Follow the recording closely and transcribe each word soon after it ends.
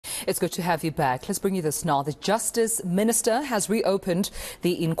It's good to have you back. Let's bring you this now. The Justice Minister has reopened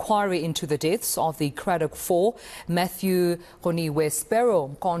the inquiry into the deaths of the Cradock Four. Matthew, Goniwe,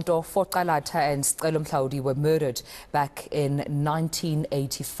 Sparrow Mkonto, Calata and Sicelo Mhlauli were murdered back in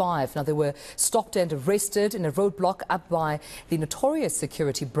 1985. Now, they were stopped and arrested in a roadblock up by the notorious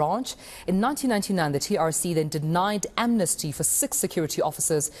security branch. In 1999, the TRC then denied amnesty for 6 security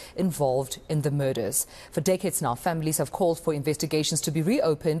officers involved in the murders. For decades now, families have called for investigations to be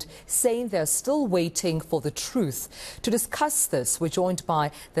reopened, saying they're still waiting for the truth. To discuss this, we're joined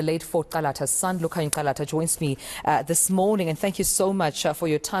by the late Calata's son, Lukhanyo Calata, joins me this morning. And thank you so much for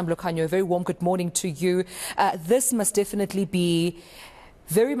your time, Lukhanyo. A very warm good morning to you. This must definitely be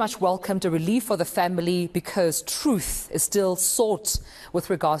very much welcomed, a relief for the family, because truth is still sought with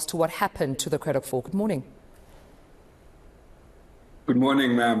regards to what happened to the Cradock Four. Good morning. Good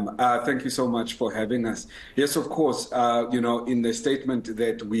morning, ma'am. Thank you so much for having us. Yes, of course, in the statement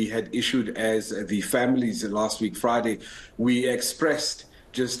that we had issued as the families last week, Friday, we expressed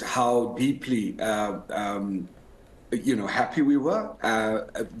just how deeply happy we were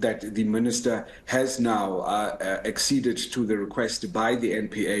that the minister has now acceded to the request by the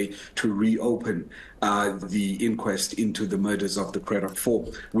NPA to reopen the inquest into the murders of the Cradock Four.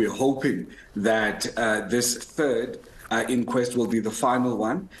 We're hoping that this third inquest will be the final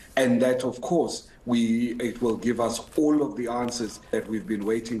one, and that, of course, it will give us all of the answers that we've been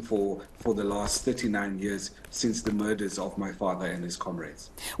waiting for the last 39 years since the murders of my father and his comrades.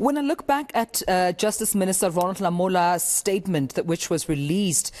 When I look back at Justice Minister Ronald Lamola's statement, which was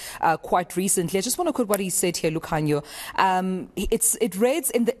released quite recently, I just want to quote what he said here, Lukhanyo. It reads,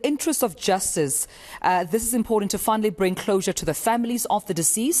 "In the interest of justice, this is important to finally bring closure to the families of the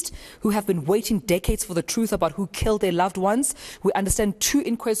deceased who have been waiting decades for the truth about who killed their loved ones. We understand 2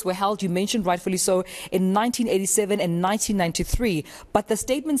 inquests were held, you mentioned rightfully so, in 1987 and 1993. But the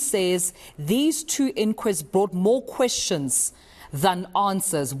statement says these 2 inquests brought more questions than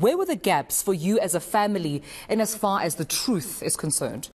answers. Where were the gaps for you as a family in as far as the truth is concerned?"